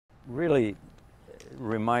really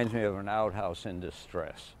reminds me of an outhouse in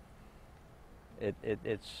distress.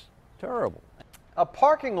 It's terrible. A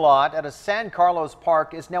parking lot at a San Carlos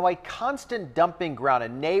park is now a constant dumping ground,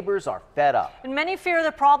 and neighbors are fed up. And many fear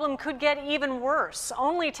the problem could get even worse.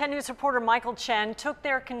 Only 10 News reporter Michael Chen took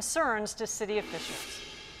their concerns to city officials.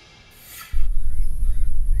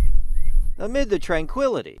 Amid the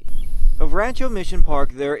tranquility of Rancho Mission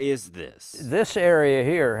Park, there is this. This area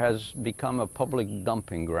here has become a public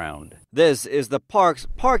dumping ground. This is the park's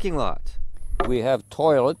parking lot. We have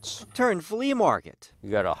toilets. Turned flea market.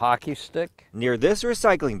 You got a hockey stick. Near this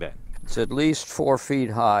recycling bin, It's at least 4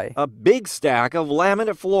 feet high. a big stack of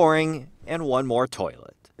laminate flooring and one more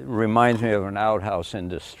toilet. It reminds me of an outhouse in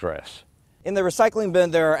distress. In the recycling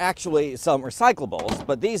bin, there are actually some recyclables,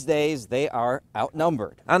 but these days they are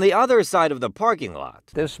outnumbered. On the other side of the parking lot,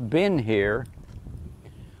 This bin here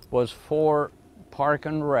was for park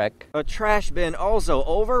and rec. a trash bin also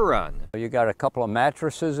overrun You got a couple of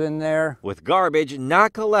mattresses in there, with garbage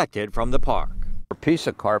not collected from the park. a piece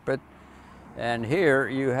of carpet, and here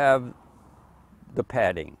you have the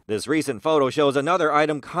padding. This recent photo shows another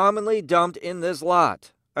item commonly dumped in this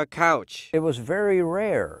lot, a couch. It was very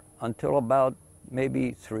rare until about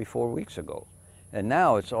maybe 3-4 weeks ago, and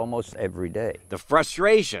now it's almost every day. The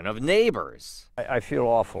frustration of neighbors I feel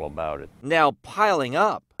awful about it. now piling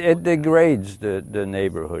up. It degrades the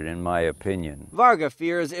neighborhood, in my opinion. Varga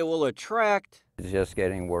fears it will attract It's just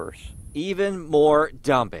getting worse. even more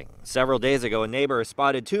dumping. Several days ago, a neighbor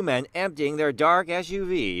spotted two men emptying their dark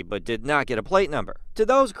SUV but did not get a plate number. To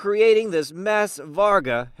those creating this mess,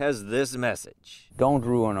 Varga has this message. Don't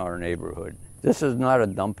ruin our neighborhood. This is not a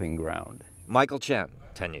dumping ground. Michael Chen,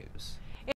 10 News.